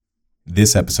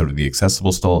This episode of The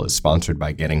Accessible Stall is sponsored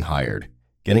by Getting Hired.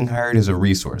 Getting Hired is a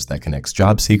resource that connects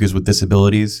job seekers with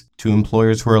disabilities to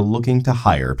employers who are looking to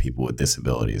hire people with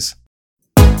disabilities.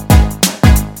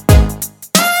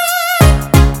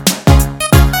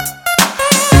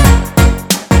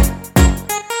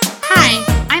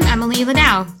 Hi, I'm Emily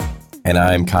Liddell. And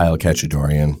I'm Kyle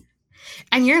Ketchadorian.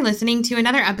 And you're listening to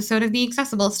another episode of The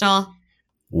Accessible Stall.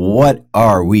 What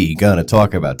are we going to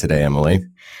talk about today, Emily?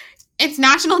 It's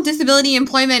National Disability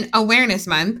Employment Awareness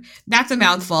Month. That's a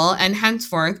mouthful, and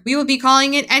henceforth, we will be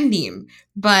calling it NDEAM.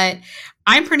 But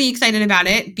I'm pretty excited about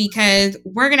it because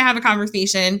we're going to have a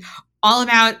conversation all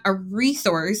about a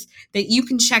resource that you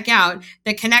can check out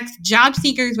that connects job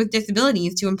seekers with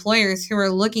disabilities to employers who are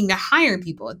looking to hire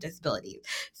people with disabilities.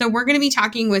 So we're going to be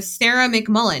talking with Sarah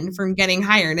McMullen from Getting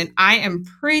Hired, and I am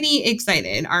pretty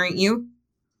excited, aren't you?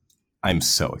 I'm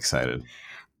so excited.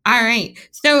 All right.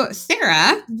 So,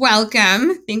 Sarah,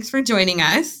 welcome. Thanks for joining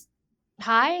us.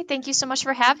 Hi. Thank you so much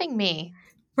for having me.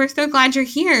 We're so glad you're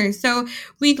here. So,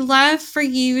 we'd love for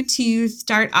you to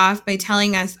start off by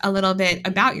telling us a little bit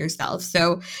about yourself.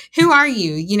 So, who are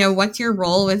you? What's your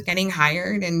role with Getting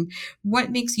Hired and what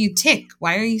makes you tick?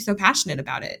 Why are you so passionate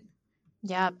about it?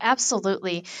 Yeah,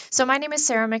 absolutely. So my name is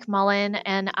Sarah McMullen,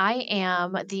 and I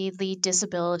am the lead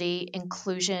disability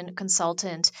inclusion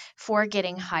consultant for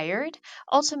Getting Hired.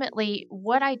 Ultimately,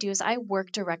 what I do is I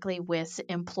work directly with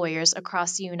employers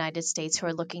across the United States who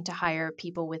are looking to hire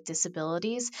people with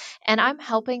disabilities, and I'm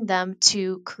helping them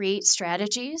to create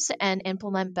strategies and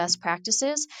implement best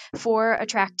practices for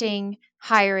attracting,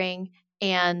 hiring,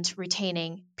 and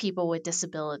retaining people with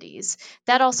disabilities.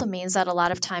 That also means that a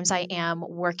lot of times I am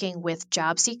working with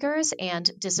job seekers and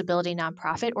disability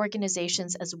nonprofit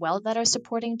organizations as well that are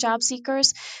supporting job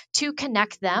seekers to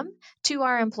connect them to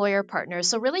our employer partners.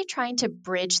 So really trying to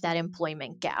bridge that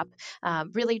employment gap,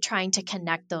 really trying to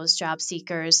connect those job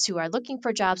seekers who are looking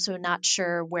for jobs who are not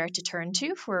sure where to turn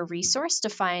to for a resource to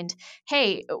find,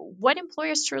 hey, what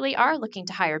employers truly are looking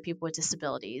to hire people with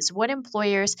disabilities? What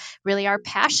employers really are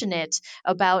passionate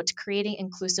about creating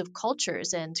inclusive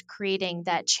cultures and creating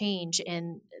that change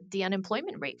in the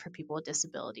unemployment rate for people with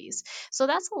disabilities. So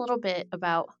that's a little bit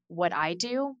about what I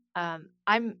do.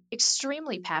 I'm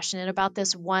extremely passionate about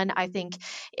this. One, I think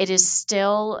it is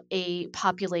still a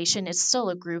population, it's still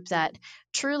a group that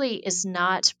truly is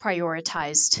not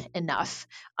prioritized enough,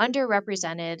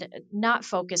 underrepresented, not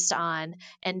focused on,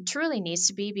 and truly needs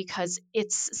to be because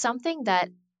it's something that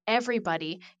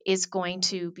everybody is going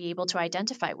to be able to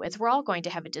identify with. We're all going to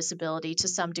have a disability to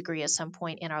some degree at some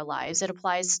point in our lives. It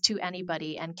applies to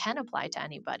anybody and can apply to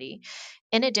anybody.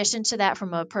 In addition to that,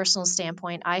 from a personal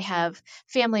standpoint, I have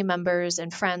family members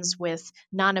and friends with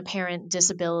non-apparent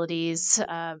disabilities,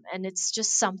 and it's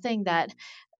just something that,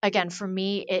 again, for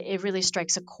me, it really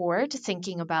strikes a chord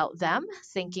thinking about them,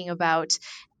 thinking about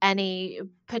any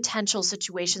potential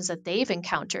situations that they've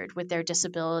encountered with their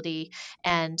disability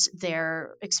and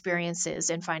their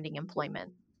experiences in finding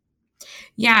employment.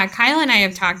 Yeah, Kyle and I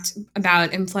have talked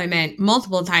about employment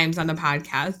multiple times on the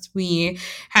podcast. We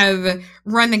have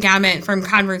run the gamut from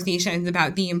conversations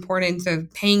about the importance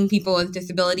of paying people with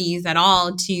disabilities at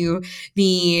all to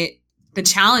the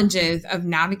challenges of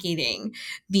navigating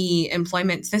the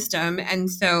employment system. And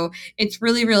so it's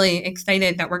really, really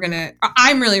excited that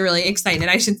I'm really, really excited,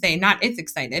 I should say, not it's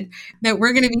excited, that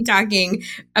we're going to be talking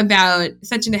about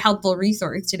such a helpful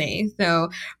resource today.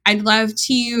 So I'd love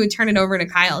to turn it over to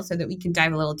Kyle so that we can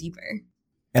dive a little deeper.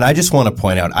 And I just want to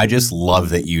point out, I just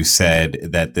love that you said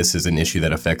that this is an issue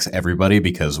that affects everybody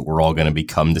because we're all going to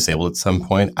become disabled at some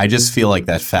point. I just feel like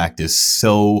that fact is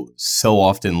so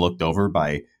often looked over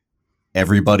by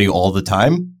everybody all the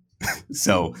time.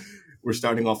 So we're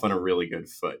starting off on a really good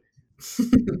foot.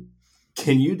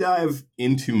 Can you dive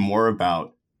into more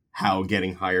about how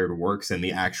Getting Hired works and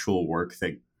the actual work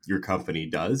that your company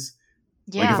does?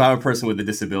 Yeah. Like if I'm a person with a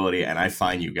disability and I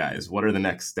find you guys, what are the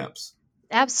next steps?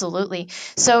 Absolutely.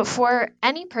 So for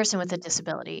any person with a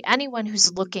disability, anyone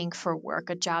who's looking for work,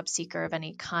 a job seeker of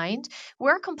any kind,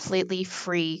 we're a completely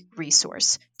free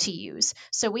resource to use.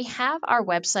 So we have our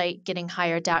website,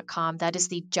 gettinghired.com. That is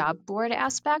the job board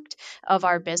aspect of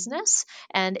our business.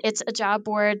 And it's a job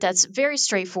board that's very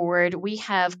straightforward. We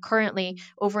have currently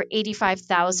over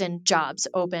 85,000 jobs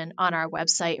open on our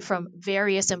website from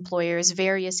various employers,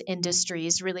 various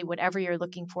industries, really whatever you're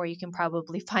looking for, you can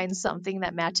probably find something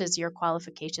that matches your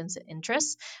qualifications and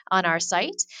interests on our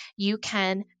site. You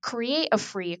can create a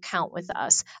free account with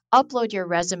us, upload your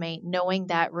resume, knowing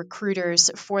that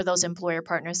recruiters for those employer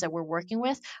partners partners that we're working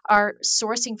with are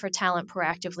sourcing for talent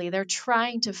proactively. They're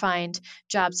trying to find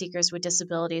job seekers with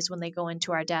disabilities when they go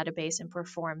into our database and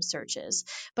perform searches.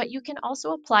 But you can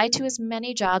also apply to as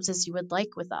many jobs as you would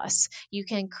like with us. You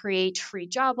can create free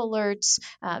job alerts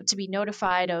to be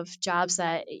notified of jobs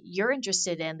that you're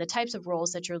interested in, the types of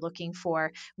roles that you're looking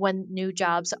for when new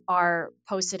jobs are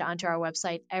posted onto our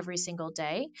website every single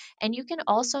day. And you can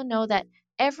also know that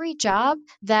every job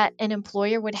that an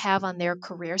employer would have on their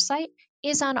career site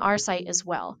is on our site as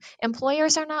well.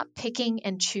 Employers are not picking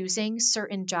and choosing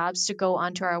certain jobs to go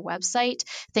onto our website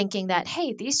thinking that,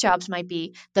 hey, these jobs might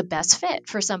be the best fit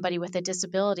for somebody with a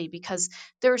disability, because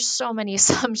there's so many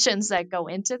assumptions that go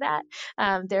into that.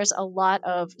 There's a lot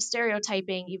of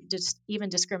stereotyping, even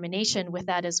discrimination with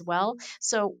that as well.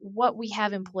 So what we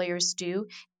have employers do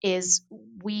is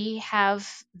we have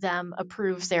them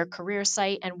approve their career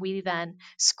site, and we then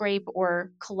scrape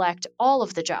or collect all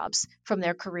of the jobs from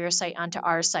their career site onto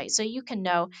our site. So you can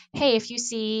know, hey, if you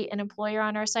see an employer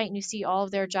on our site and you see all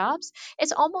of their jobs,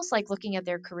 it's almost like looking at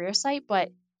their career site, but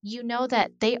you know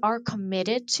that they are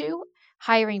committed to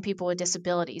hiring people with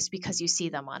disabilities because you see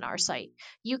them on our site.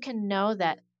 You can know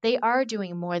that they are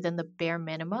doing more than the bare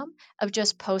minimum of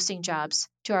just posting jobs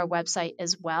to our website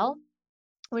as well,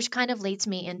 which kind of leads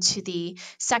me into the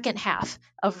second half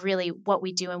of really what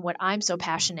we do and what I'm so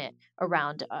passionate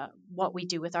around what we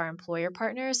do with our employer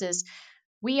partners is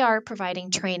we are providing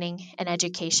training and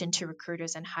education to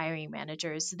recruiters and hiring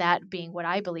managers, that being what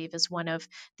I believe is one of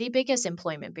the biggest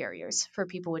employment barriers for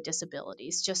people with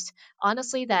disabilities. Just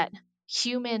honestly, that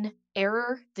human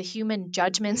error, the human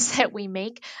judgments that we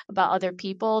make about other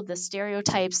people, the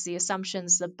stereotypes, the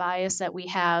assumptions, the bias that we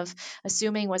have,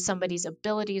 assuming what somebody's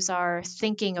abilities are,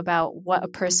 thinking about what a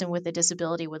person with a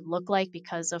disability would look like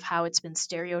because of how it's been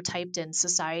stereotyped in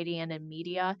society and in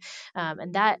media,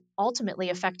 and that ultimately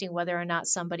affecting whether or not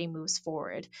somebody moves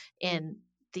forward in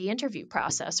the interview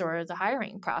process or the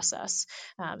hiring process.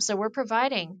 So we're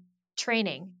providing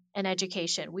training and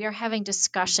education. We are having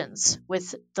discussions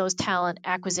with those talent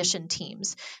acquisition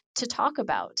teams to talk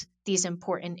about these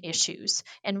important issues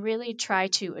and really try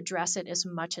to address it as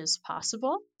much as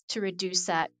possible to reduce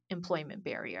that employment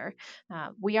barrier.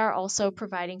 We are also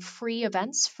providing free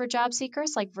events for job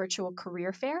seekers like virtual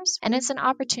career fairs, and it's an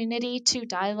opportunity to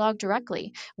dialogue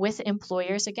directly with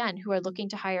employers, again, who are looking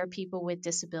to hire people with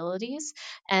disabilities.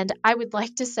 And I would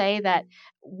like to say that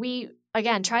we,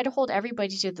 again, try to hold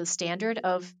everybody to the standard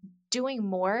of doing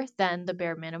more than the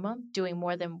bare minimum, doing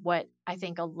more than what I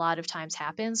think a lot of times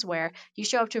happens, where you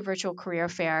show up to a virtual career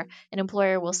fair, an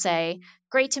employer will say,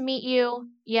 great to meet you.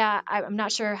 Yeah, I'm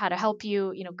not sure how to help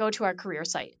you. Go to our career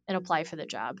site and apply for the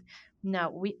job.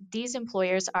 No, these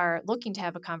employers are looking to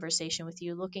have a conversation with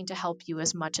you, looking to help you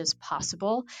as much as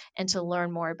possible and to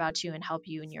learn more about you and help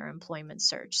you in your employment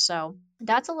search. So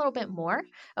that's a little bit more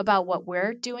about what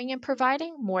we're doing and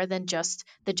providing, more than just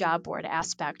the job board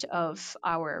aspect of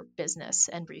our business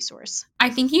and resource. I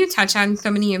think you touch on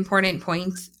so many important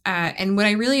points. And what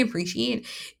I really appreciate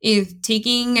is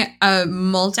taking a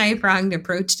multi-pronged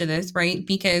approach to this, right?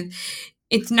 Because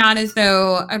it's not as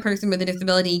though a person with a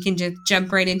disability can just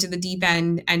jump right into the deep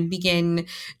end and begin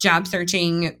job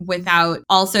searching without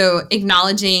also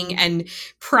acknowledging and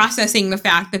processing the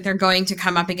fact that they're going to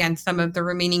come up against some of the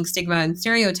remaining stigma and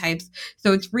stereotypes.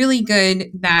 So it's really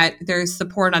good that there's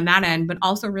support on that end, but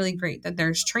also really great that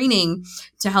there's training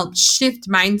to help shift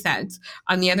mindsets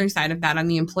on the other side of that, on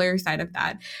the employer side of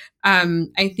that.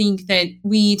 I think that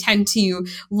we tend to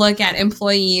look at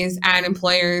employees and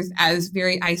employers as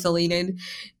very isolated,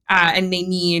 and they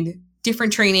need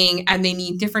different training and they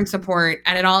need different support,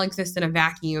 and it all exists in a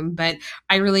vacuum. But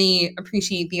I really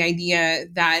appreciate the idea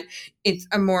that it's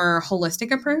a more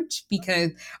holistic approach,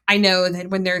 because I know that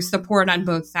when there's support on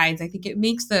both sides, I think it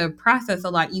makes the process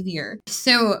a lot easier.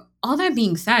 So all that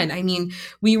being said, I mean,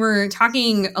 we were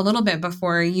talking a little bit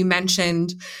before, you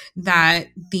mentioned that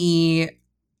the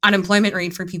unemployment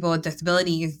rate for people with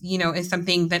disabilities, is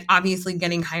something that obviously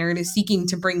Getting Hired is seeking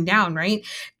to bring down, right?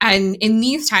 And in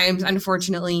these times,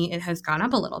 unfortunately, it has gone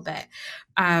up a little bit.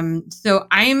 So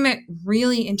I'm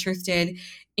really interested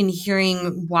in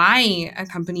hearing why a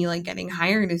company like Getting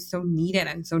Hired is so needed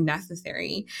and so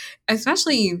necessary,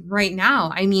 especially right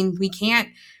now. I mean, we can't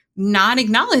not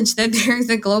acknowledge that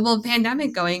there's a global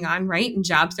pandemic going on, right? And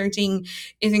job searching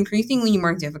is increasingly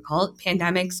more difficult.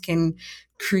 Pandemics can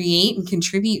create and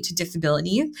contribute to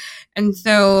disabilities. And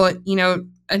so,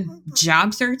 a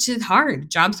job search is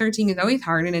hard. Job searching is always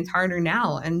hard, and it's harder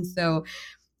now. And so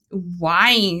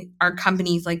why are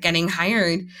companies like Getting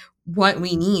Hired what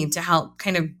we need to help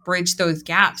kind of bridge those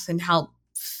gaps and help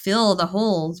fill the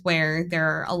holes where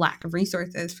there are a lack of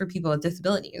resources for people with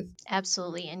disabilities.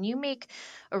 Absolutely. And you make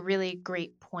a really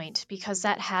great point, because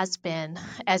that has been,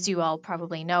 as you all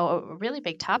probably know, a really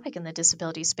big topic in the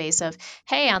disability space of,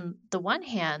 hey, on the one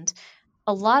hand,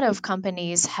 a lot of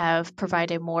companies have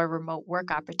provided more remote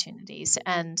work opportunities,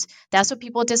 and that's what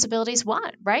people with disabilities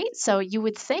want, right? So you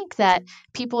would think that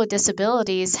people with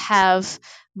disabilities have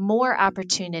more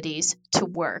opportunities to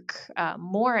work,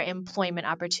 more employment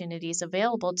opportunities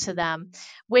available to them,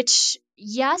 which,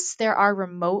 yes, there are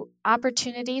remote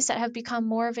opportunities that have become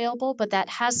more available, but that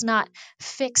has not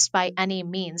fixed by any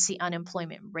means the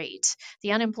unemployment rate.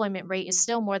 The unemployment rate is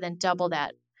still more than double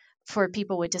that for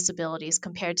people with disabilities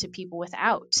compared to people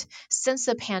without. Since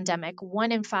the pandemic,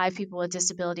 1 in 5 people with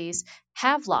disabilities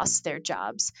have lost their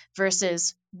jobs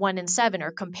versus 1 in 7,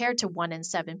 or compared to 1 in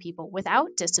 7 people without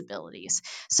disabilities.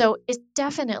 So it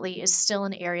definitely is still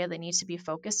an area that needs to be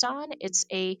focused on. It's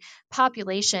a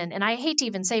population, and I hate to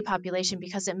even say population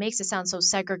because it makes it sound so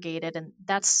segregated, and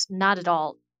that's not at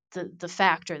all the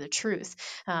fact or the truth.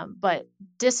 But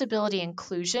disability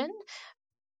inclusion,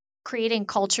 creating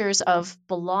cultures of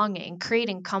belonging,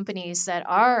 creating companies that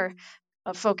are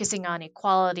focusing on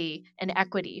equality and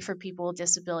equity for people with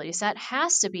disabilities. That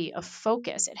has to be a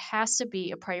focus. It has to be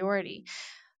a priority.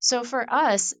 So for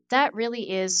us, that really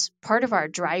is part of our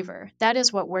driver. That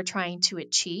is what we're trying to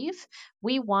achieve.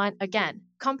 We want, again,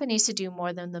 companies to do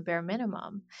more than the bare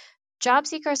minimum. Job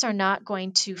seekers are not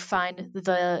going to find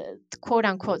the quote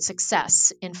unquote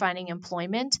success in finding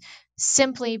employment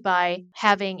simply by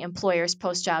having employers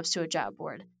post jobs to a job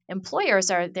board.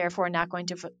 Employers are therefore not going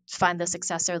to find the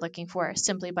success they're looking for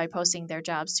simply by posting their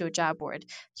jobs to a job board.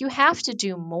 You have to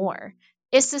do more.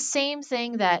 It's the same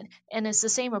thing and it's the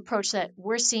same approach that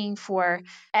we're seeing for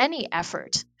any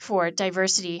effort for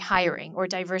diversity hiring or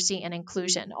diversity and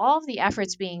inclusion. All of the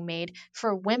efforts being made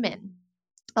for women,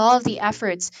 all of the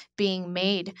efforts being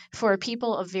made for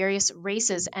people of various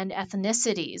races and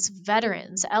ethnicities,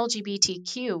 veterans,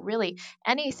 LGBTQ, really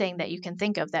anything that you can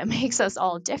think of that makes us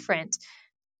all different.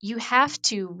 You have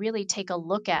to really take a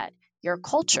look at your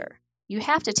culture. You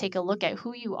have to take a look at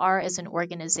who you are as an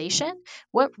organization.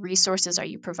 What resources are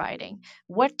you providing?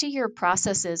 What do your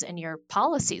processes and your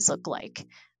policies look like?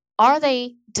 Are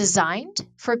they designed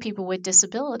for people with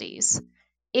disabilities?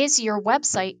 Is your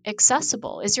website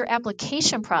accessible? Is your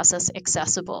application process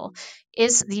accessible?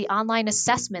 Is the online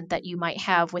assessment that you might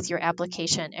have with your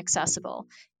application accessible?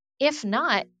 If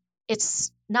not,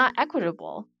 it's not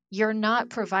equitable. You're not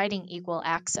providing equal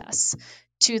access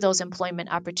to those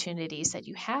employment opportunities that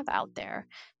you have out there.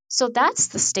 So that's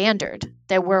the standard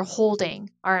that we're holding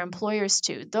our employers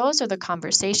to. Those are the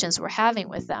conversations we're having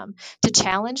with them to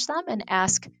challenge them and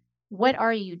ask, what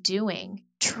are you doing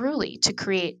truly to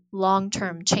create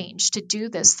long-term change, to do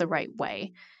this the right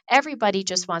way? Everybody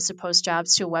just wants to post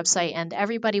jobs to a website, and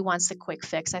everybody wants the quick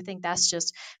fix. I think that's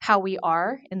just how we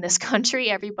are in this country.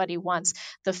 Everybody wants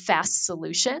the fast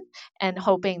solution and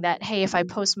hoping that, hey, if I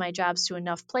post my jobs to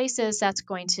enough places, that's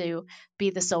going to be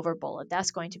the silver bullet.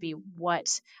 That's going to be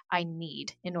what I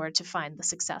need in order to find the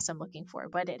success I'm looking for.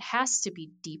 But it has to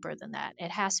be deeper than that.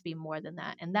 It has to be more than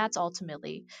that. And that's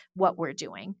ultimately what we're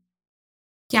doing.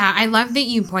 Yeah, I love that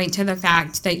you point to the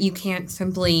fact that you can't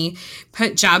simply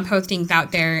put job postings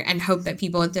out there and hope that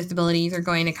people with disabilities are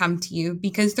going to come to you,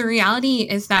 because the reality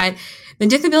is that the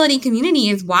disability community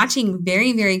is watching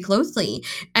very, very closely.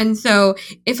 And so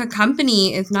if a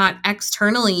company is not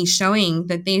externally showing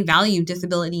that they value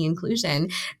disability inclusion,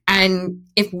 and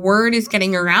if word is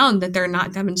getting around that they're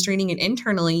not demonstrating it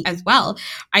internally as well,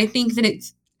 I think that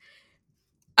it's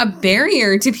a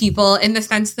barrier to people in the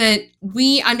sense that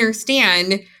we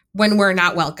understand when we're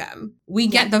not welcome. We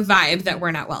get the vibe that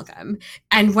we're not welcome.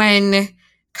 And when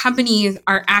companies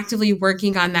are actively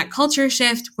working on that culture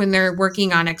shift, when they're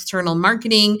working on external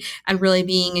marketing and really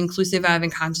being inclusive of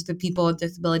and conscious of people with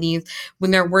disabilities,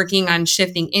 when they're working on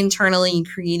shifting internally,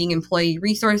 creating employee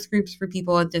resource groups for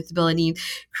people with disabilities,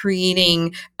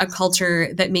 creating a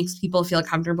culture that makes people feel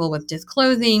comfortable with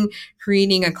disclosing,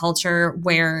 creating a culture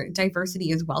where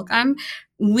diversity is welcome,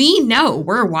 we know,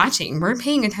 we're watching, we're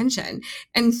paying attention.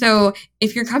 And so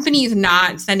if your company is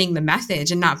not sending the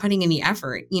message and not putting any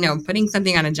effort, putting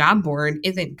something on a job board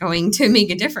isn't going to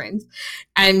make a difference.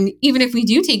 And even if we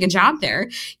do take a job there,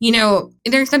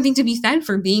 there's something to be said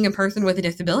for being a person with a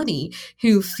disability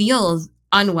who feels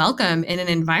unwelcome in an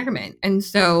environment. And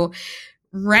so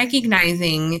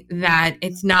recognizing that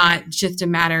it's not just a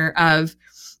matter of,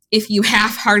 if you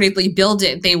half-heartedly build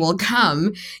it, they will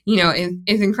come,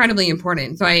 is incredibly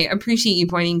important. So I appreciate you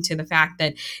pointing to the fact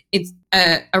that it's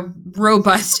a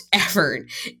robust effort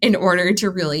in order to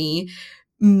really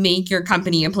make your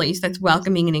company a place that's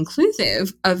welcoming and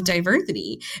inclusive of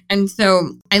diversity. And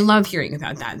so I love hearing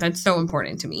about that. That's so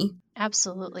important to me.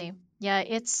 Absolutely. Yeah,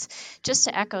 it's just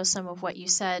to echo some of what you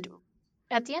said.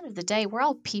 At the end of the day, we're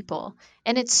all people,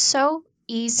 and it's so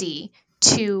easy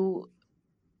to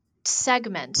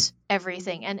segment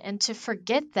everything and to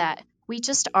forget that we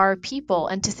just are people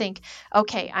and to think,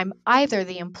 okay, I'm either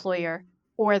the employer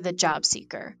or the job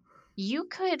seeker. You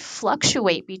could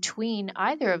fluctuate between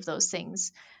either of those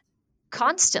things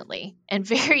constantly and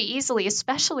very easily,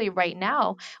 especially right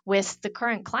now with the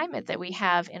current climate that we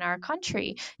have in our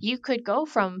country. You could go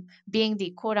from being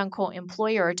the quote unquote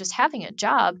employer or just having a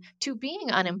job to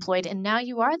being unemployed, and now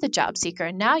you are the job seeker.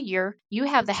 And now you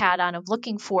have the hat on of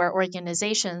looking for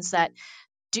organizations that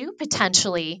do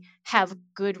potentially have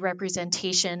good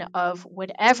representation of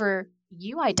whatever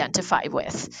you identify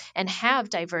with and have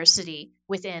diversity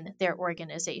within their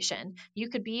organization. You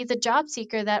could be the job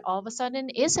seeker that all of a sudden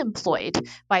is employed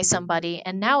by somebody.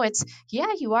 And now it's,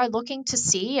 yeah, you are looking to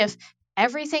see if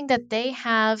everything that they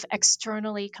have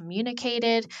externally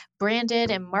communicated, branded,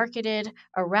 and marketed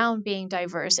around being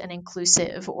diverse and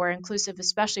inclusive, or inclusive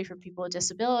especially for people with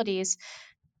disabilities.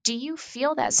 Do you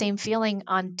feel that same feeling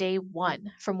on day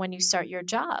one from when you start your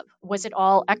job? Was it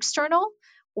all external?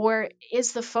 Or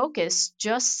is the focus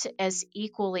just as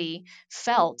equally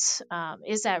felt?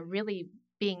 Is that really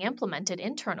being implemented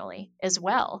internally as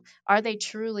well? Are they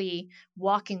truly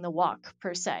walking the walk,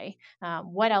 per se?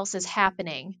 What else is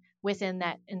happening within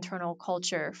that internal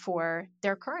culture for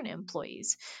their current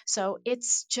employees? So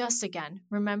it's just, again,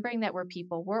 remembering that we're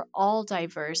people, we're all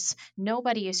diverse.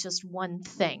 Nobody is just one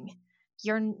thing.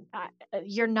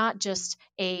 You're not just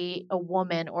a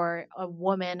woman or a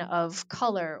woman of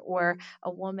color or a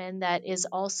woman that is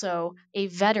also a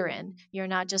veteran. You're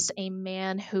not just a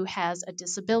man who has a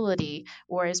disability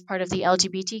or is part of the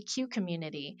LGBTQ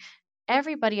community.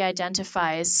 Everybody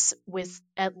identifies with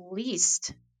at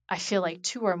least, I feel like,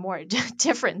 two or more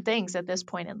different things at this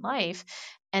point in life.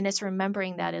 And it's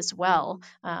remembering that as well.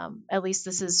 At least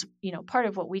this is, part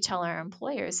of what we tell our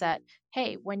employers, that,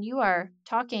 hey, when you are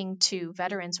talking to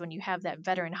veterans, when you have that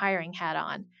veteran hiring hat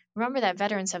on, remember that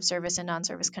veterans have service and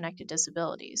non-service connected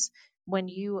disabilities. When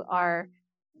you are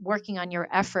working on your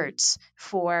efforts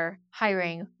for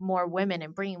hiring more women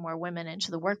and bringing more women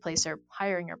into the workplace, or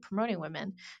hiring or promoting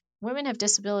women, women have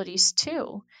disabilities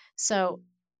too. So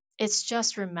it's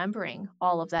just remembering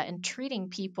all of that and treating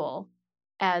people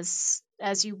as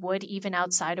you would even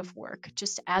outside of work,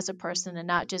 just as a person, and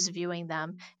not just viewing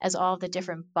them as all the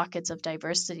different buckets of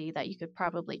diversity that you could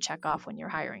probably check off when you're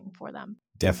hiring for them.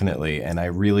 Definitely. And I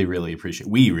we really, really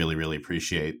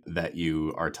appreciate that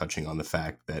you are touching on the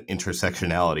fact that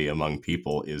intersectionality among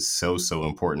people is so, so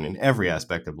important in every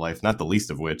aspect of life, not the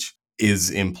least of which is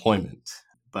employment.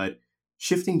 But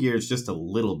shifting gears just a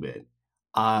little bit,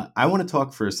 I want to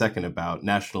talk for a second about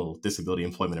National Disability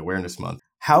Employment Awareness Month.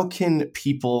 How can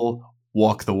people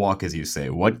walk the walk, as you say?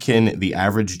 What can the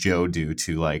average Joe do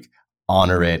to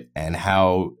honor it? And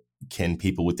how can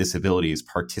people with disabilities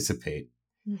participate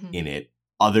in it,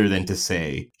 other than to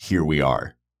say, here we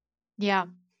are? Yeah,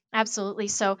 absolutely.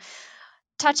 So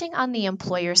touching on the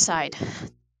employer side,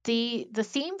 the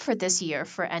theme for this year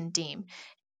for NDEAM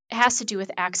has to do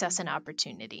with access and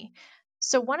opportunity.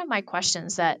 So one of my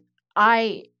questions that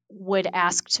I would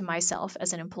ask to myself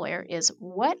as an employer is,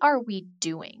 what are we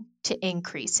doing to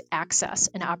increase access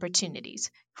and opportunities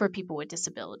for people with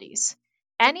disabilities?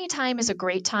 Any time is a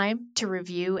great time to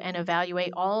review and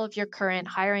evaluate all of your current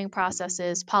hiring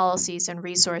processes, policies, and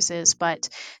resources, but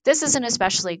this is an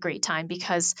especially great time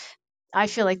because I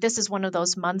feel like this is one of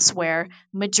those months where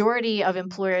majority of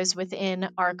employers within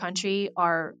our country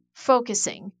are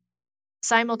focusing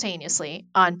simultaneously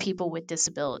on people with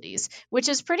disabilities, which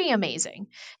is pretty amazing.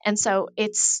 And so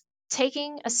it's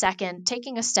taking a second,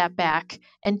 taking a step back,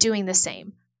 and doing the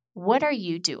same. What are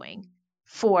you doing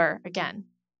for, again,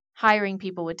 hiring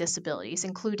people with disabilities,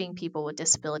 including people with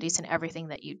disabilities in everything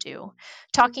that you do?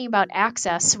 Talking about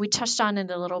access, we touched on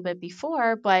it a little bit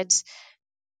before, but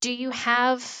do you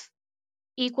have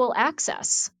equal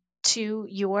access to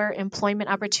your employment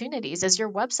opportunities? Is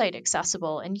your website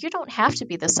accessible? And you don't have to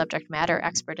be the subject matter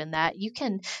expert in that. You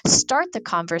can start the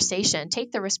conversation,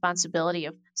 take the responsibility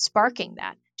of sparking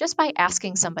that just by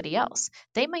asking somebody else.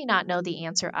 They may not know the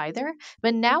answer either,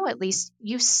 but now at least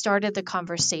you've started the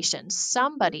conversation.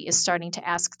 Somebody is starting to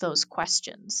ask those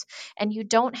questions. And you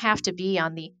don't have to be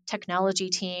on the technology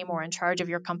team or in charge of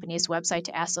your company's website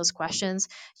to ask those questions.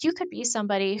 You could be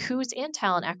somebody who's in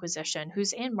talent acquisition,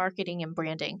 who's in marketing and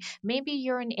branding. Maybe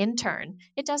you're an intern.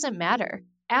 It doesn't matter.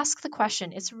 Ask the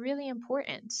question. It's really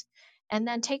important. And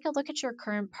then take a look at your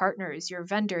current partners, your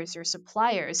vendors, your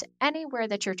suppliers, anywhere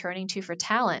that you're turning to for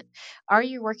talent. Are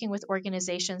you working with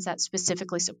organizations that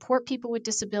specifically support people with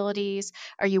disabilities?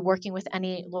 Are you working with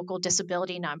any local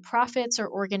disability nonprofits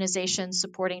or organizations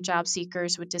supporting job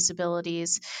seekers with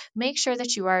disabilities? Make sure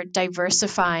that you are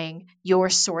diversifying your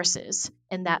sources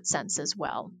in that sense as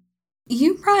well.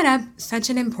 You brought up such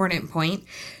an important point.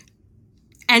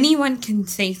 Anyone can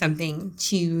say something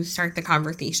to start the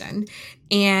conversation.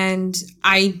 And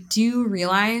I do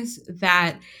realize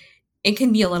that it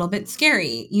can be a little bit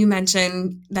scary. You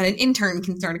mentioned that an intern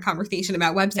can start a conversation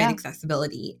about website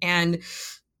accessibility. And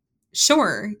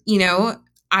sure,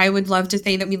 I would love to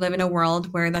say that we live in a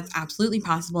world where that's absolutely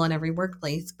possible in every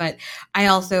workplace. But I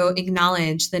also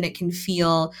acknowledge that it can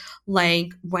feel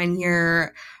like when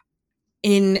you're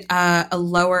in a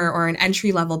lower or an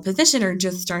entry level position or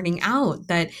just starting out,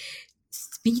 that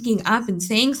speaking up and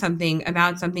saying something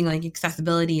about something like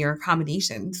accessibility or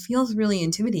accommodations feels really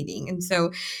intimidating. And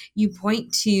so you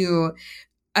point to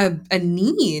a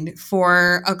need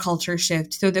for a culture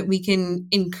shift so that we can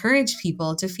encourage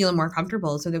people to feel more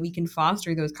comfortable, so that we can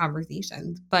foster those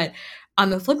conversations. But on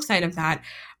the flip side of that,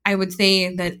 I would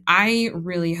say that I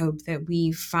really hope that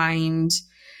we find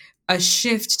a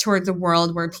shift towards a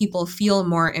world where people feel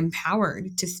more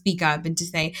empowered to speak up and to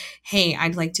say, hey,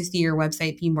 I'd like to see your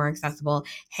website be more accessible.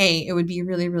 Hey, it would be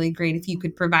really, really great if you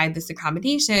could provide this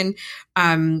accommodation.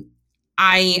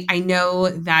 I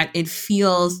know that it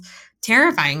feels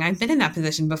terrifying. I've been in that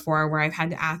position before where I've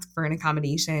had to ask for an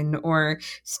accommodation or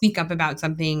speak up about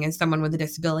something as someone with a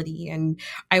disability. And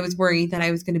I was worried that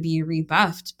I was going to be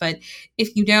rebuffed. But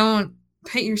if you don't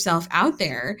put yourself out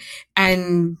there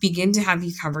and begin to have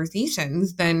these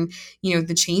conversations, then,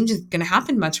 the change is going to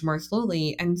happen much more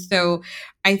slowly. And so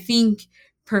I think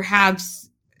perhaps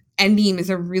Endeam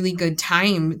is a really good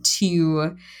time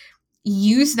to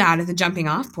use that as a jumping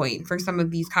off point for some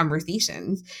of these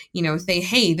conversations. Say,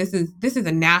 hey, this is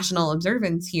a national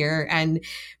observance here, and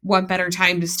what better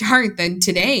time to start than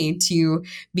today to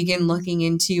begin looking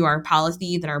into our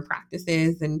policies and our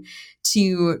practices and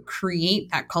to create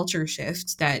that culture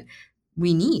shift that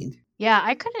we need. Yeah,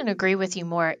 I couldn't agree with you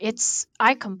more.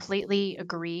 I completely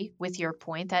agree with your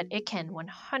point that it can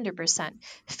 100%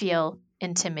 feel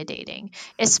intimidating,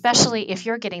 especially if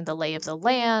you're getting the lay of the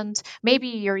land. Maybe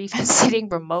you're even sitting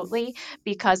remotely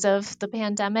because of the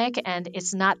pandemic, and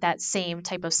it's not that same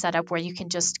type of setup where you can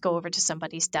just go over to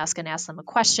somebody's desk and ask them a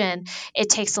question.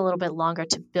 It takes a little bit longer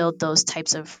to build those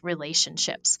types of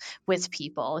relationships with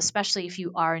people, especially if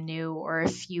you are new or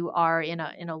if you are in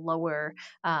a lower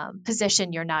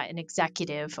position, you're not an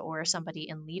executive or somebody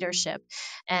in leadership.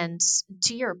 And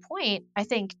to your point, I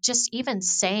think just even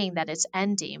saying that it's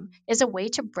Endeam is a way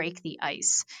to break the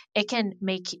ice. It can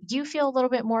make you feel a little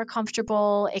bit more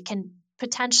comfortable. It can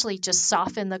potentially just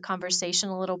soften the conversation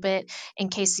a little bit in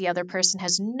case the other person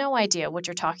has no idea what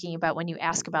you're talking about when you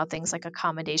ask about things like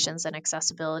accommodations and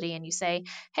accessibility, and you say,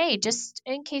 hey, just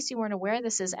in case you weren't aware,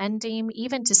 this is Endeam.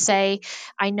 Even to say,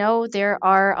 I know there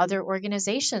are other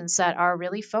organizations that are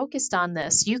really focused on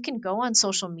this. You can go on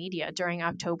social media during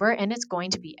October and it's going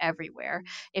to be everywhere.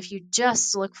 If you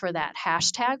just look for that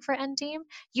hashtag for Endeam,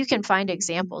 you can find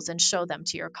examples and show them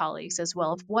to your colleagues as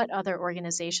well of what other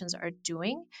organizations are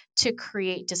doing to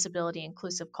create disability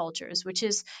inclusive cultures, which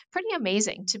is pretty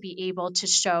amazing to be able to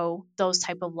show those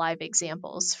type of live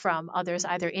examples from others,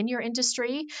 either in your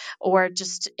industry or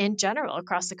just in general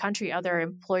across the country, other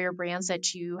employer brands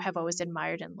that you have always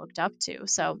admired and looked up to.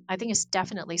 So I think it's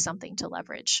definitely something to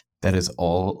leverage. That is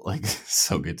all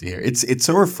so good to hear. It's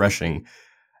so refreshing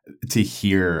to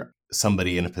hear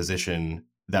somebody in a position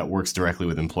that works directly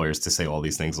with employers to say all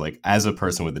these things. As a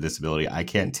person with a disability, I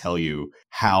can't tell you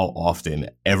how often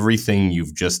everything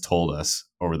you've just told us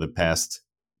over the past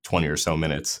 20 or so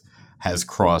minutes has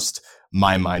crossed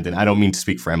my mind. And I don't mean to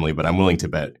speak for Emily, but I'm willing to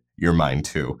bet your mind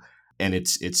too. And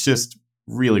it's just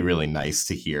really, really nice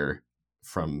to hear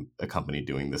from a company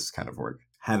doing this kind of work.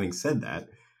 Having said that,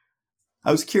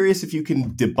 I was curious if you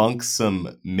can debunk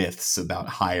some myths about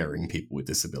hiring people with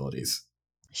disabilities.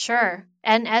 Sure.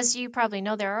 And as you probably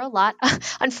know, there are a lot,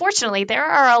 unfortunately, there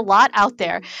are a lot out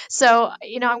there. So,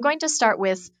 I'm going to start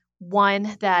with one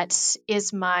that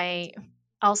is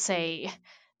I'll say,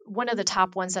 one of the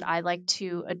top ones that I like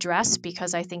to address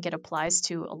because I think it applies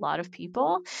to a lot of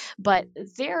people. But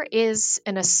there is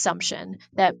an assumption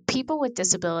that people with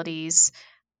disabilities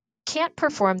can't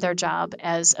perform their job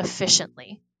as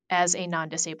efficiently as a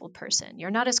non-disabled person.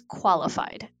 You're not as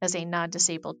qualified as a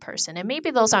non-disabled person. And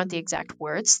maybe those aren't the exact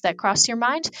words that cross your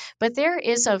mind, but there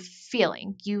is a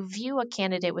feeling. You view a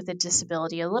candidate with a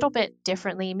disability a little bit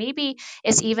differently. Maybe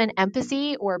it's even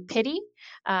empathy or pity.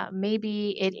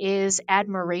 Maybe it is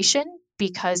admiration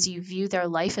because you view their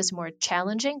life as more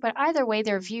challenging, but either way,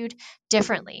 they're viewed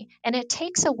differently. And it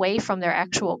takes away from their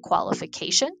actual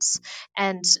qualifications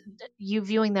and you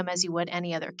viewing them as you would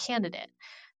any other candidate.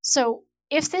 So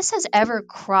if this has ever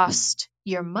crossed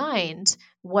your mind,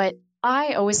 what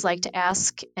I always like to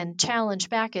ask and challenge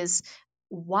back is,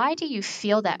 why do you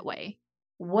feel that way?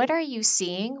 What are you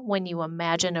seeing when you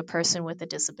imagine a person with a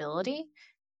disability?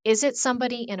 Is it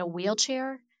somebody in a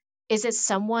wheelchair? Is it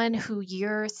someone who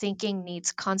you're thinking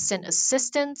needs constant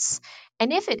assistance?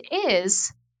 And if it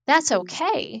is, that's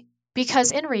okay.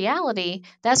 Because in reality,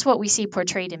 that's what we see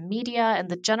portrayed in media and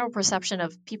the general perception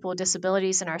of people with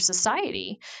disabilities in our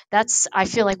society. That's, I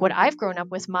feel like, what I've grown up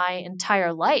with my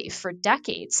entire life for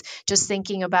decades, just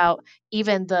thinking about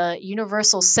even the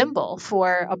universal symbol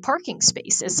for a parking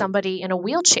space is somebody in a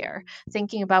wheelchair.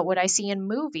 Thinking about what I see in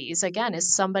movies, again,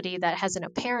 is somebody that has an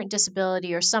apparent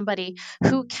disability or somebody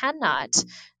who cannot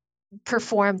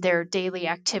perform their daily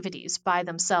activities by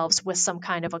themselves with some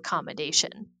kind of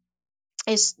accommodation.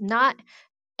 It's not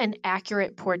an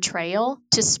accurate portrayal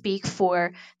to speak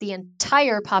for the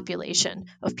entire population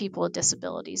of people with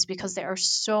disabilities because there are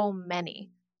so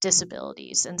many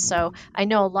disabilities. And so I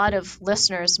know a lot of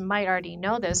listeners might already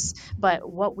know this,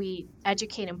 but what we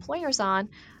educate employers on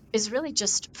is really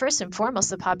just first and foremost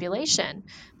the population,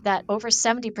 that over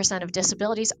 70% of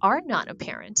disabilities are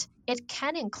non-apparent. It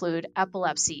can include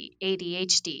epilepsy,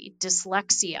 ADHD,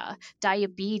 dyslexia,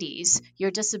 diabetes.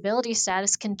 Your disability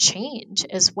status can change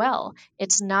as well.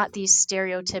 It's not these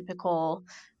stereotypical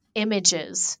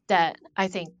images that I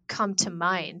think come to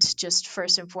mind just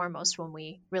first and foremost when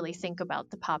we really think about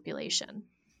the population.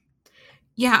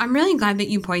 Yeah, I'm really glad that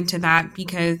you point to that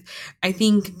because I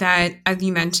think that, as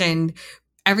you mentioned,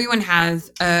 everyone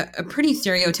has a pretty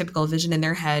stereotypical vision in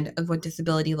their head of what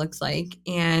disability looks like.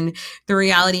 And the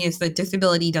reality is that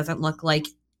disability doesn't look like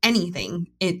anything.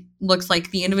 It looks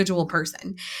like the individual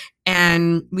person.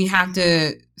 And we have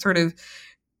to sort of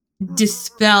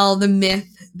dispel the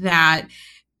myth that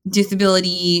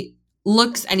disability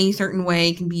looks any certain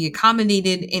way, can be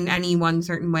accommodated in any one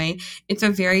certain way. It's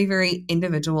a very, very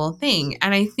individual thing.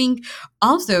 And I think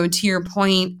also to your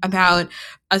point about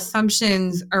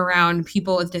assumptions around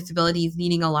people with disabilities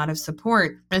needing a lot of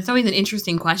support, it's always an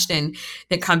interesting question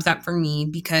that comes up for me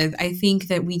because I think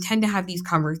that we tend to have these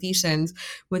conversations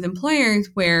with employers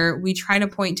where we try to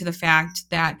point to the fact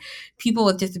that people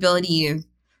with disabilities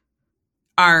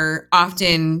are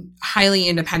often highly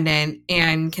independent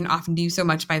and can often do so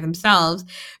much by themselves.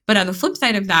 But on the flip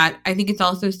side of that, I think it's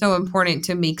also so important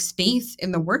to make space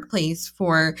in the workplace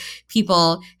for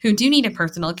people who do need a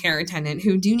personal care attendant,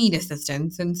 who do need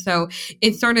assistance. And so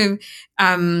it's sort of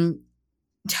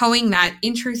towing that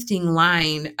interesting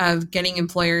line of getting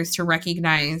employers to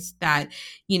recognize that,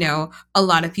 you know, a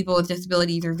lot of people with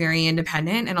disabilities are very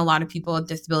independent and a lot of people with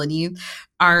disabilities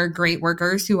are great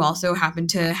workers who also happen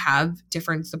to have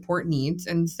different support needs.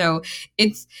 And so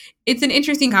it's an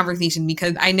interesting conversation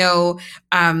because I know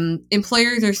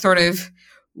employers are sort of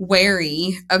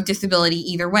wary of disability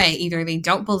either way. Either they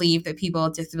don't believe that people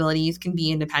with disabilities can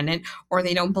be independent, or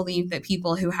they don't believe that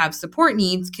people who have support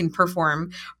needs can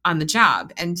perform on the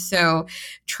job. And so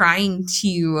trying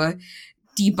to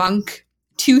debunk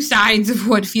two sides of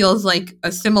what feels like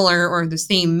a similar or the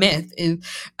same myth is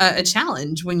a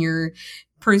challenge when you're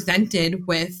presented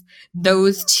with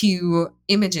those two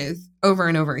images over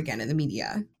and over again in the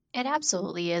media. It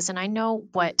absolutely is. And I know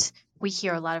what we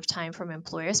hear a lot of time from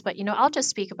employers, but I'll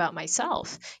just speak about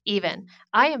myself even.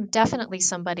 I am definitely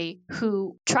somebody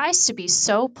who tries to be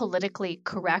so politically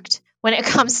correct when it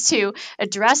comes to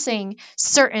addressing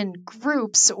certain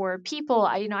groups or people.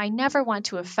 I never want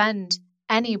to offend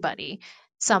anybody.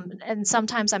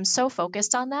 Sometimes I'm so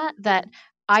focused on that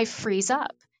I freeze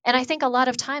up. And I think a lot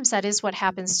of times that is what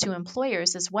happens to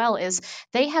employers as well, is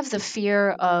they have the fear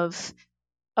of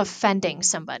offending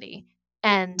somebody,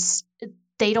 and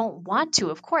they don't want to.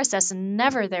 Of course, that's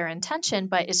never their intention,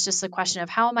 but it's just a question of,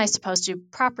 how am I supposed to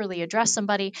properly address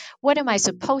somebody? What am I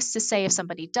supposed to say if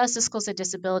somebody does disclose a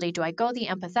disability? Do I go the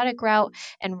empathetic route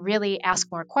and really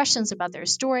ask more questions about their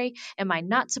story? Am I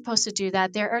not supposed to do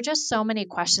that? There are just so many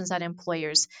questions that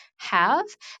employers have,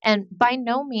 and by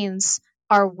no means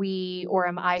are we, or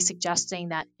am I, suggesting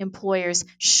that employers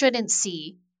shouldn't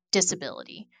see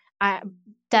disability.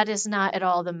 That is not at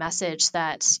all the message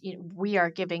that we are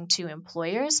giving to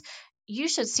employers. you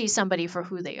should see somebody for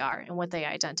who they are and what they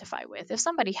identify with. If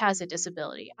somebody has a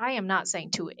disability, I am not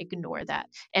saying to ignore that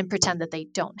and pretend that they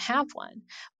don't have one,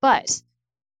 but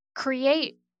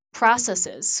create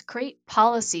processes, create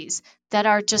policies that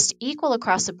are just equal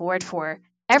across the board for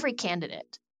every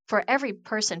candidate, for every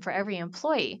person, for every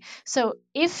employee. So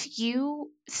if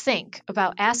you think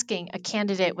about asking a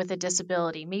candidate with a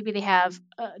disability, maybe they have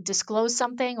disclosed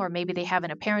something, or maybe they have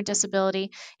an apparent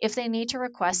disability, if they need to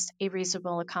request a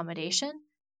reasonable accommodation,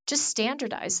 just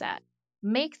standardize that.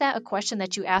 Make that a question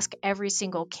that you ask every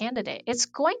single candidate. It's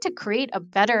going to create a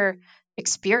better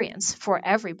experience for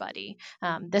everybody.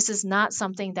 This is not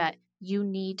something that you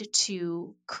need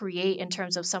to create in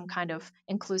terms of some kind of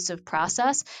inclusive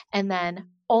process and then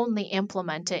only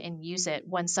implement it and use it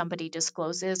when somebody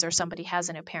discloses or somebody has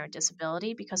an apparent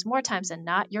disability, because more times than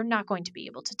not, you're not going to be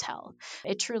able to tell.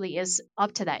 It truly is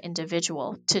up to that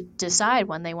individual to decide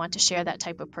when they want to share that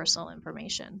type of personal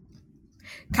information.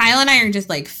 Kyle and I are just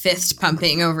like fist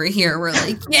pumping over here. We're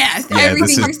like, yes,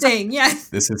 everything you're saying. Yes.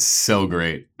 This is so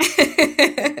great.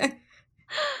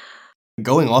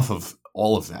 Going off of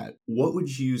all of that, what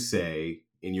would you say,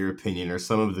 in your opinion, are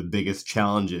some of the biggest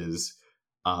challenges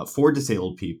for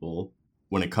disabled people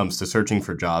when it comes to searching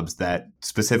for jobs that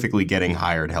specifically getting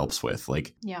hired helps with?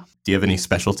 Like, do you have any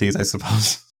specialties, I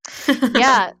suppose?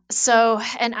 Yeah. So,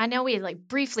 and I know we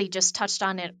briefly just touched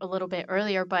on it a little bit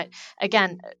earlier, but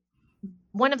again,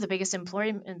 one of the biggest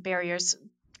employment barriers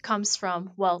comes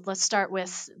from, well, let's start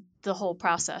with the whole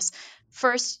process.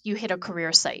 First, you hit a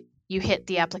career site. You hit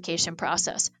the application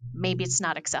process. Maybe it's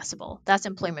not accessible. That's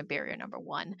employment barrier number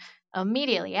one.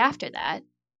 Immediately after that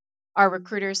are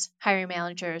recruiters, hiring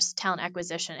managers, talent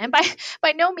acquisition. And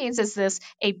by no means is this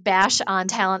a bash on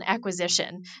talent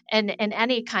acquisition in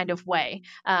any kind of way.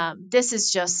 This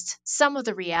is just some of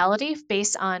the reality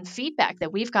based on feedback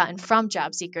that we've gotten from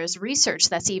job seekers, research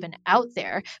that's even out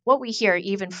there, what we hear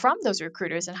even from those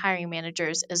recruiters and hiring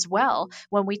managers as well.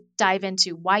 When we dive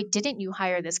into why didn't you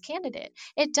hire this candidate,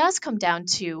 it does come down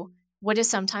to what is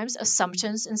sometimes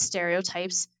assumptions and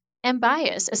stereotypes and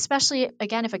bias, especially,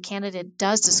 again, if a candidate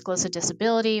does disclose a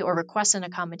disability or request an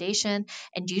accommodation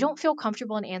and you don't feel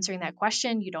comfortable in answering that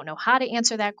question, you don't know how to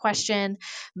answer that question.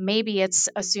 Maybe it's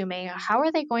assuming, how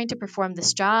are they going to perform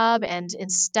this job? And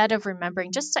instead of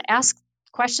remembering just to ask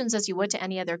questions as you would to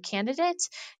any other candidate,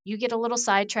 you get a little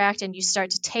sidetracked and you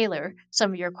start to tailor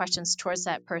some of your questions towards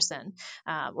that person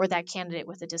or that candidate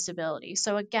with a disability.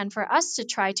 So again, for us to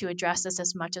try to address this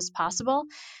as much as possible,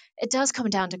 it does come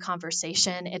down to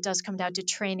conversation. It does come down to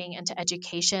training and to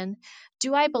education.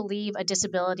 Do I believe a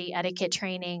disability etiquette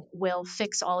training will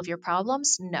fix all of your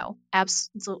problems? No,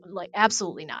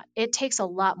 absolutely not. It takes a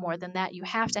lot more than that. You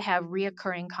have to have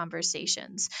reoccurring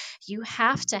conversations. You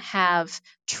have to have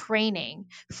training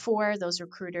for those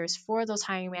recruiters, for those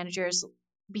hiring managers.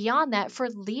 Beyond that, for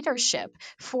leadership,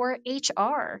 for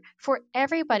HR, for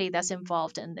everybody that's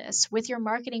involved in this, with your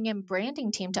marketing and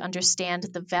branding team to understand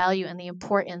the value and the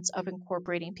importance of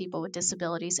incorporating people with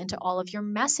disabilities into all of your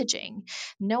messaging,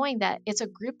 knowing that it's a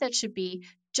group that should be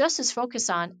just as focused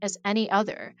on as any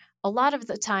other. A lot of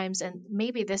the times, and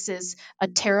maybe this is a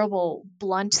terrible,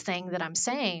 blunt thing that I'm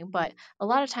saying, but a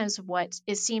lot of times what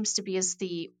it seems to be is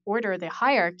the order, the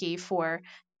hierarchy for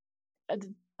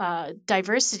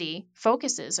diversity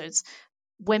focuses. It's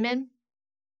women,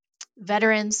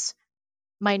 veterans,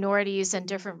 minorities, and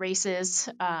different races,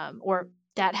 or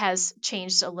that has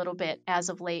changed a little bit as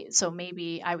of late. So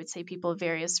maybe I would say people of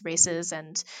various races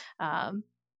and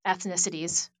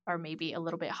ethnicities are maybe a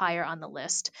little bit higher on the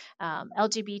list.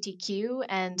 LGBTQ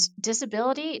and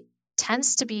disability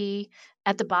tends to be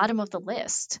at the bottom of the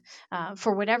list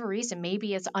for whatever reason.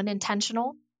 Maybe it's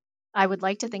unintentional. I would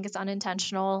like to think it's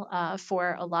unintentional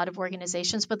for a lot of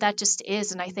organizations, but that just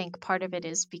is. And I think part of it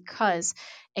is because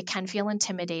it can feel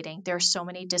intimidating. There are so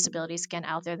many disabilities, again,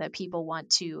 out there that people want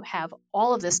to have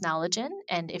all of this knowledge in.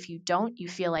 And if you don't, you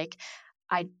feel like,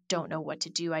 I don't know what to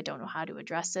do. I don't know how to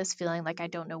address this, feeling like I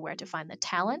don't know where to find the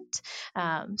talent.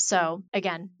 So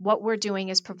again, what we're doing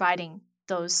is providing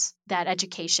that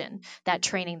education, that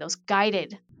training, those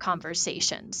guided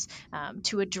conversations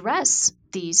to address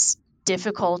these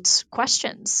difficult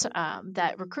questions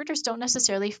that recruiters don't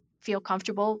necessarily feel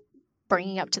comfortable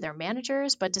bringing up to their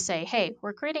managers, but to say, hey,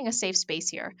 we're creating a safe space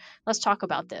here. Let's talk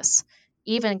about this.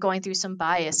 Even going through some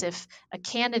bias, if a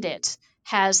candidate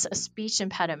has a speech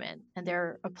impediment and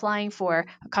they're applying for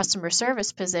a customer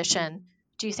service position,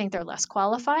 do you think they're less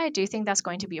qualified? Do you think that's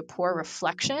going to be a poor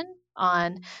reflection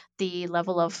on the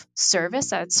level of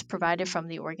service that's provided from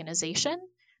the organization?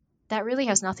 that really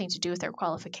has nothing to do with their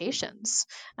qualifications.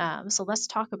 So let's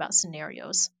talk about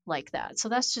scenarios like that. So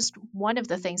that's just one of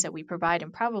the things that we provide,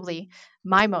 and probably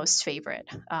my most favorite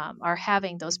are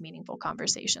having those meaningful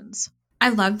conversations. I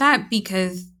love that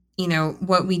because,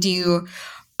 what we do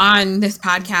on this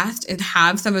podcast is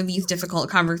have some of these difficult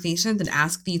conversations and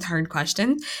ask these hard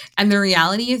questions. And the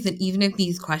reality is that even if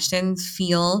these questions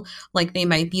feel like they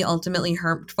might be ultimately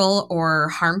hurtful or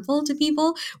harmful to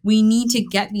people, we need to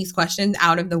get these questions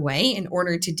out of the way in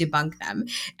order to debunk them.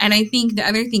 And I think the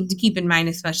other thing to keep in mind,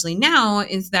 especially now,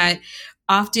 is that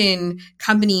often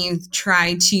companies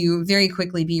try to very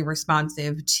quickly be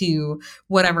responsive to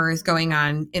whatever is going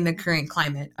on in the current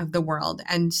climate of the world.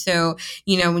 And so,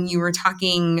 when you were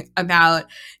talking about,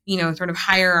 sort of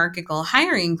hierarchical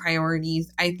hiring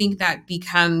priorities, I think that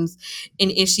becomes an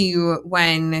issue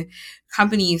when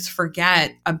companies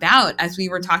forget about, as we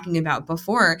were talking about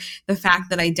before, the fact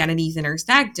that identities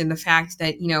intersect and the fact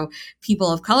that, people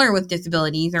of color with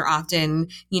disabilities are often,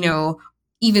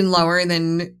 even lower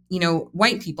than,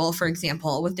 white people, for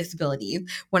example, with disabilities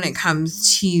when it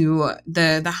comes to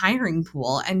the hiring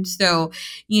pool. And so,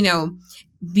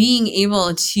 being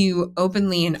able to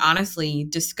openly and honestly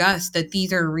discuss that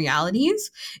these are realities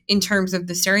in terms of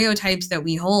the stereotypes that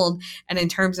we hold and in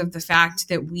terms of the fact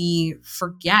that we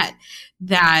forget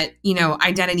that,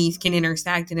 identities can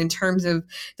intersect, and in terms of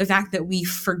the fact that we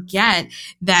forget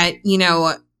that,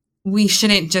 we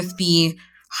shouldn't just be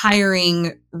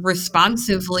hiring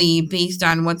responsively based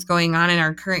on what's going on in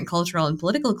our current cultural and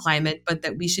political climate, but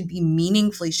that we should be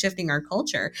meaningfully shifting our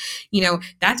culture.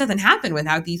 That doesn't happen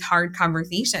without these hard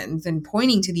conversations and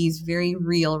pointing to these very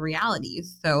real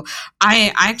realities. So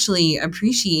I actually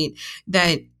appreciate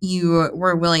that you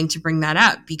were willing to bring that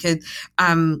up, because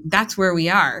that's where we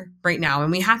are right now.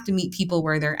 And we have to meet people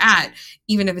where they're at,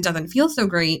 even if it doesn't feel so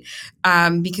great,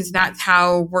 because that's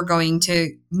how we're going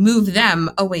to move them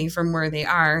away from where they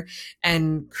are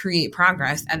and create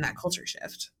progress and that culture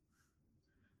shift.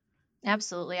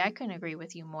 Absolutely. I couldn't agree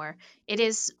with you more. It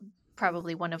is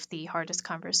probably one of the hardest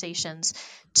conversations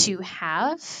to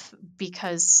have,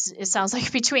 because it sounds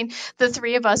like between the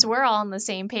three of us, we're all on the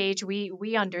same page.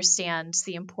 We understand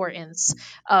the importance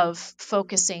of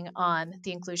focusing on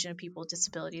the inclusion of people with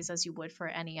disabilities as you would for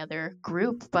any other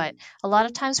group. But a lot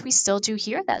of times we still do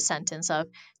hear that sentence of,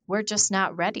 we're just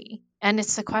not ready. And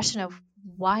it's the question of,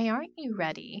 why aren't you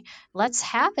ready? Let's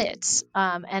have it.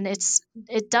 And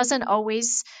it doesn't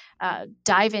always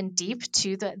dive in deep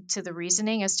to the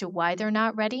reasoning as to why they're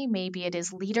not ready. Maybe it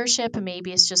is leadership,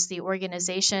 maybe it's just the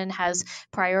organization has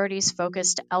priorities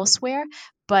focused elsewhere.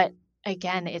 But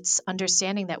again, it's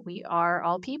understanding that we are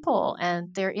all people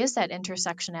and there is that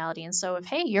intersectionality. And so if,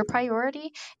 hey, your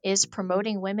priority is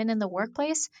promoting women in the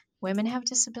workplace, women have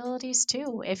disabilities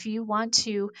too. If you want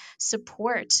to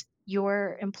support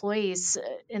your employees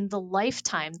in the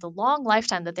long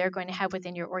lifetime that they're going to have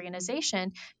within your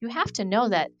organization, you have to know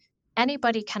that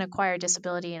anybody can acquire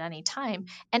disability at any time.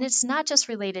 And it's not just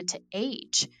related to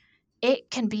age. It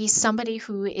can be somebody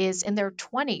who is in their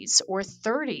 20s or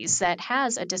 30s that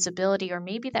has a disability, or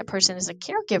maybe that person is a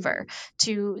caregiver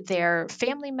to their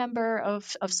family member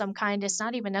of some kind. It's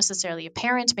not even necessarily a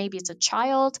parent. Maybe it's a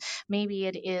child. Maybe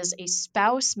it is a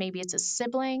spouse. Maybe it's a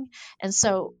sibling. And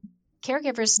so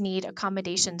caregivers need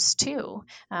accommodations too.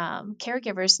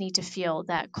 Caregivers need to feel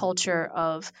that culture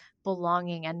of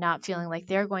belonging and not feeling like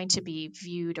they're going to be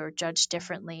viewed or judged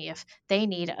differently if they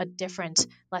need a different,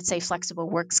 let's say, flexible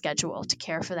work schedule to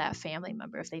care for that family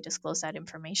member if they disclose that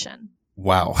information.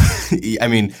 Wow. I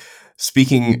mean,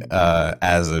 speaking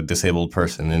as a disabled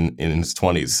person in his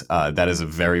 20s, that is a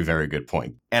very, very good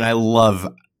point. And I love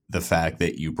the fact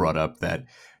that you brought up that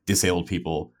disabled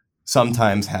people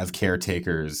sometimes have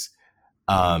caretakers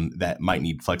that might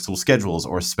need flexible schedules,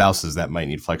 or spouses that might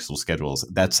need flexible schedules.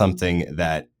 That's something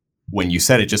that when you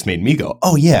said it just made me go,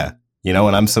 oh yeah, and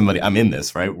I'm in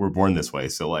this, right? We're born this way.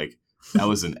 So like, that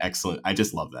was an excellent, I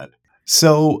just love that.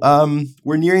 So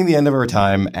we're nearing the end of our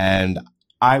time, and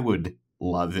I would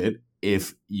love it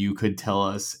if you could tell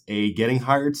us a getting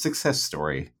hired success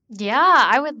story. Yeah,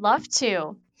 I would love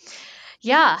to.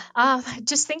 Yeah,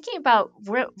 just thinking about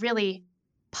what really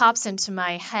pops into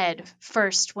my head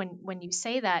first when you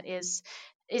say that is,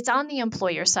 it's on the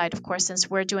employer side, of course, since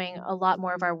we're doing a lot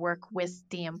more of our work with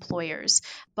the employers.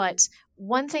 But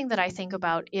one thing that I think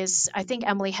about is, I think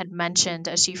Emily had mentioned,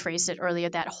 as she phrased it earlier,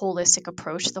 that holistic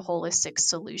approach, the holistic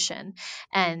solution,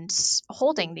 and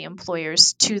holding the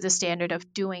employers to the standard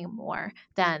of doing more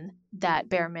than that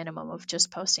bare minimum of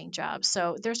just posting jobs.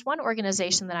 So there's one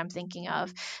organization that I'm thinking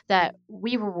of that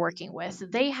we were working with.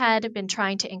 They had been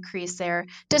trying to increase their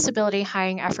disability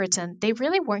hiring efforts, and they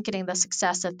really weren't getting the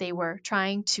success that they were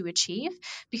trying to achieve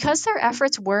because their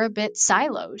efforts were a bit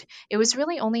siloed. It was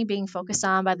really only being focused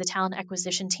on by the talent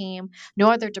acquisition team. No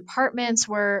other departments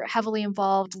were heavily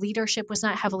involved. Leadership was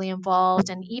not heavily involved.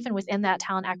 And even within that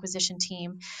talent acquisition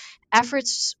team,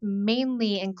 efforts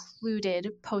mainly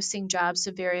included posting jobs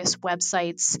to various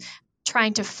websites,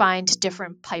 trying to find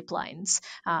different pipelines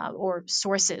or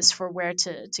sources for where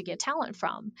to get talent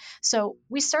from. So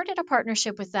we started a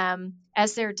partnership with them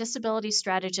as their disability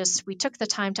strategists. We took the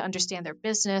time to understand their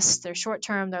business, their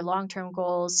short-term, their long-term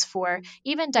goals for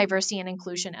even diversity and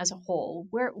inclusion as a whole.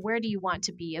 Where do you want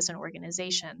to be as an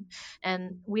organization?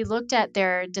 And we looked at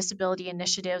their disability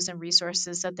initiatives and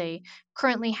resources that they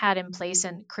currently had in place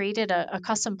and created a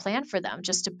custom plan for them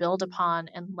just to build upon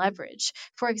and leverage.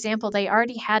 For example, they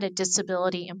already had a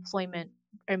disability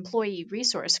employee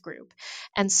resource group.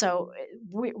 And so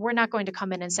we're not going to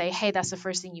come in and say, hey, that's the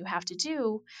first thing you have to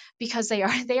do, because they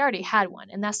already had one.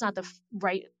 And that's not the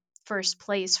right first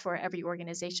place for every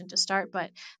organization to start, but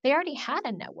they already had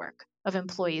a network of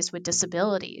employees with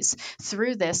disabilities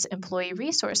through this employee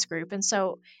resource group. And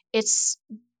so it's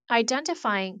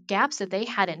identifying gaps that they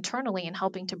had internally and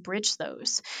helping to bridge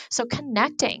those. So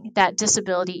connecting that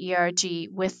disability ERG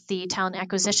with the talent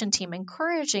acquisition team,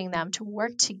 encouraging them to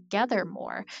work together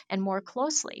more and more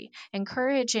closely,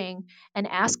 encouraging and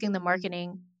asking the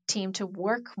marketing team to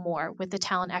work more with the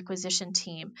talent acquisition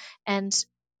team, and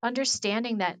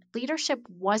understanding that leadership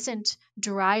wasn't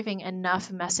driving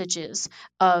enough messages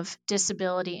of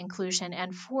disability inclusion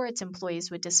and for its employees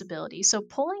with disabilities. So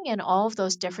pulling in all of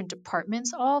those different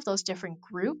departments, all of those different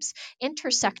groups,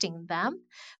 intersecting them,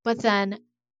 but then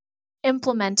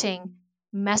implementing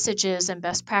messages and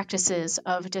best practices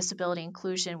of disability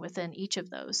inclusion within each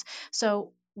of those.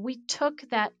 So we took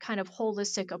that kind of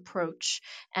holistic approach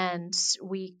and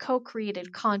we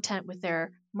co-created content with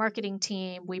their marketing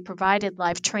team. We provided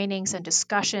live trainings and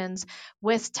discussions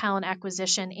with talent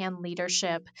acquisition and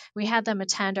leadership. We had them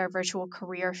attend our virtual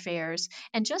career fairs.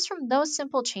 And just from those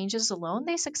simple changes alone,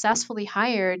 they successfully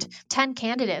hired 10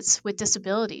 candidates with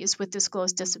disabilities, with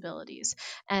disclosed disabilities.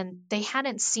 And they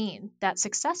hadn't seen that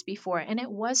success before. And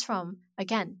it was from,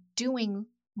 again, doing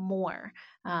more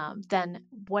than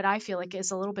what I feel like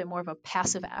is a little bit more of a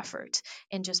passive effort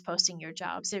in just posting your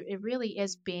jobs. It really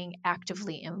is being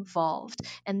actively involved,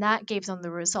 and that gave them the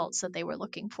results that they were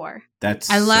looking for.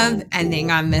 I love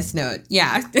ending on this note. Yeah,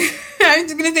 I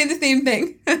was going to say the same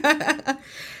thing.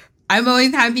 I'm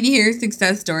always happy to hear a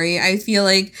success story. I feel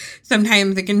like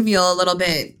sometimes it can feel a little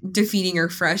bit defeating or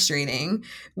frustrating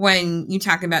when you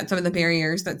talk about some of the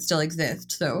barriers that still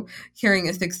exist. So hearing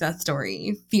a success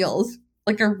story feels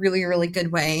like a really, really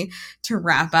good way to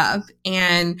wrap up.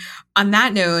 And on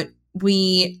that note,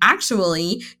 we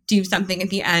actually do something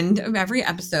at the end of every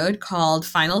episode called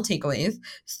Final Takeaways.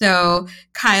 So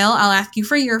Kyle, I'll ask you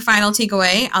for your final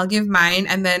takeaway. I'll give mine.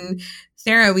 And then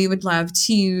Sarah, we would love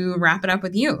to wrap it up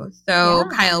with you. So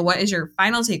Kyle, what is your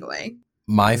final takeaway?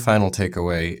 My final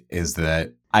takeaway is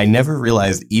that I never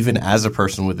realized, even as a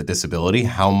person with a disability,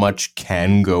 how much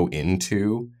can go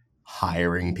into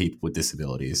hiring people with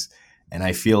disabilities. And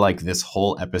I feel like this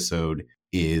whole episode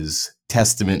is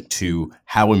testament to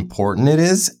how important it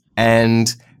is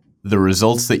and the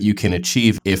results that you can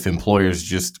achieve if employers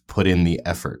just put in the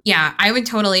effort. Yeah, I would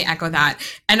totally echo that.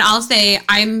 And I'll say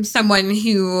I'm someone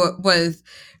who was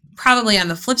probably on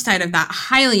the flip side of that,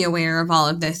 highly aware of all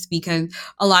of this, because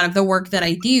a lot of the work that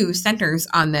I do centers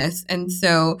on this. And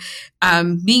so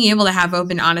being able to have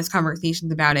open, honest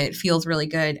conversations about it feels really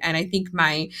good. And I think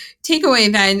my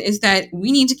takeaway then is that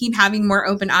we need to keep having more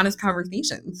open, honest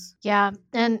conversations. Yeah.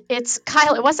 And it's,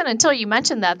 Kyle, it wasn't until you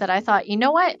mentioned that I thought, you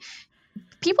know what?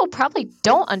 People probably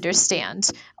don't understand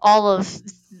all of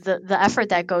the effort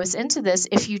that goes into this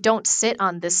if you don't sit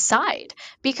on this side,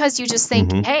 because you just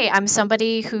think, hey, I'm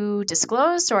somebody who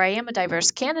disclosed, or I am a diverse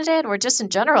candidate, or just in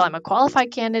general, I'm a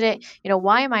qualified candidate.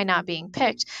 Why am I not being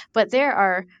picked? But there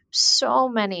are so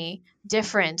many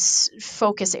different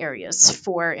focus areas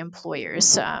for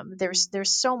employers.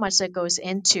 There's so much that goes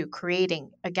into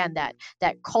creating, again,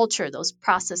 that culture, those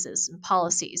processes and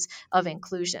policies of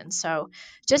inclusion. So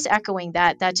just echoing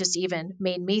that just even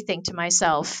made me think to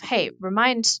myself, hey,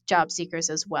 remind job seekers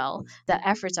as well that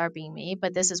efforts are being made,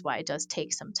 but this is why it does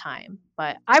take some time.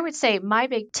 But I would say my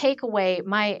big takeaway,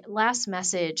 my last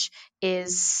message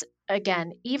is,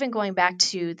 again, even going back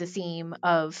to the theme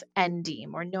of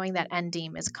NDEAM, or knowing that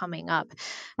NDEAM is coming up,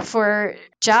 for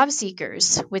job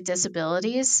seekers with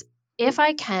disabilities, if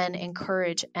I can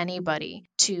encourage anybody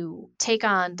to take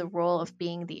on the role of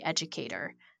being the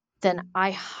educator, then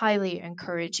I highly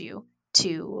encourage you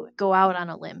to go out on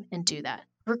a limb and do that.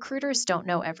 Recruiters don't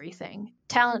know everything.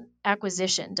 Talent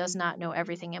acquisition does not know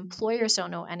everything. Employers don't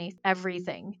know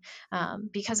everything.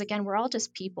 Because again, we're all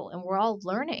just people, and we're all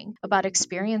learning about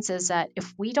experiences that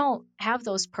if we don't have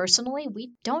those personally,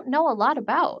 we don't know a lot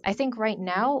about. I think right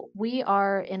now we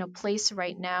are in a place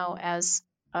right now as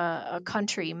a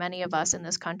country, many of us in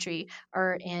this country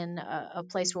are in a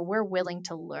place where we're willing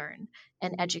to learn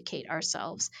and educate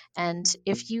ourselves. And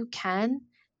if you can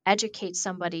educate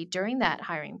somebody during that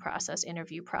hiring process,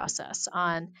 interview process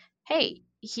on, hey,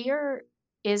 here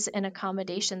is an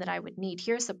accommodation that I would need.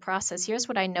 Here's the process. Here's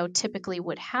what I know typically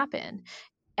would happen.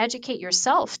 Educate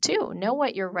yourself too. Know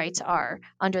what your rights are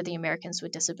under the Americans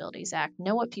with Disabilities Act.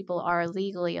 Know what people are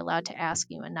legally allowed to ask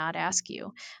you and not ask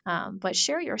you. But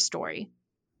share your story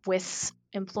with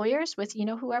employers, with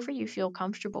whoever you feel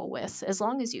comfortable with, as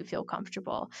long as you feel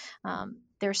comfortable.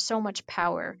 There's so much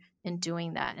power in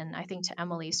doing that. And I think to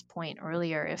Emily's point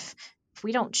earlier, if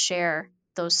we don't share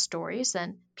those stories,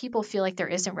 then people feel like there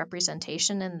isn't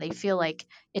representation, and they feel like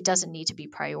it doesn't need to be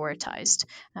prioritized.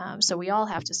 So we all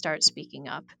have to start speaking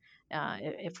up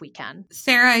if we can.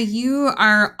 Sarah, you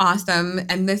are awesome,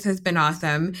 and this has been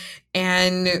awesome.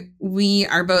 And we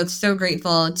are both so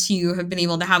grateful to have been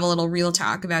able to have a little real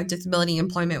talk about disability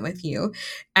employment with you.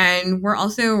 And we're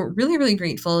also really, really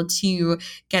grateful to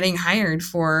Getting Hired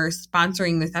for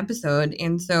sponsoring this episode.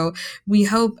 And so we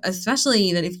hope,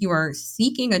 especially that if you are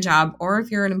seeking a job, or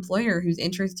if you're an employer who's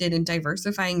interested in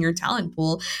diversifying your talent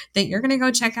pool, that you're going to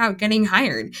go check out Getting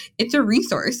Hired. It's a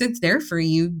resource. It's there for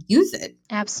you. Use it.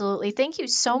 Absolutely. Thank you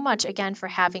so much again for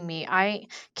having me. I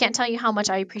can't tell you how much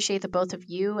I appreciate the both of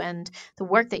you and the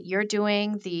work that you're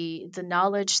doing, the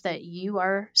knowledge that you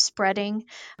are spreading,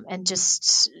 and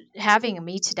just having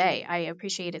me today. I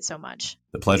appreciate it so much.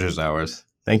 The pleasure's ours.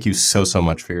 Thank you so, so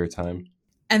much for your time.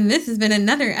 And this has been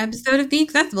another episode of The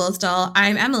Accessible Stall.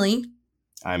 I'm Emily.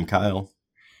 I'm Kyle.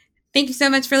 Thank you so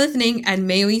much for listening, and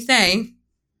may we say,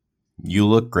 you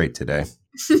look great today.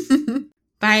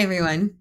 Bye, everyone.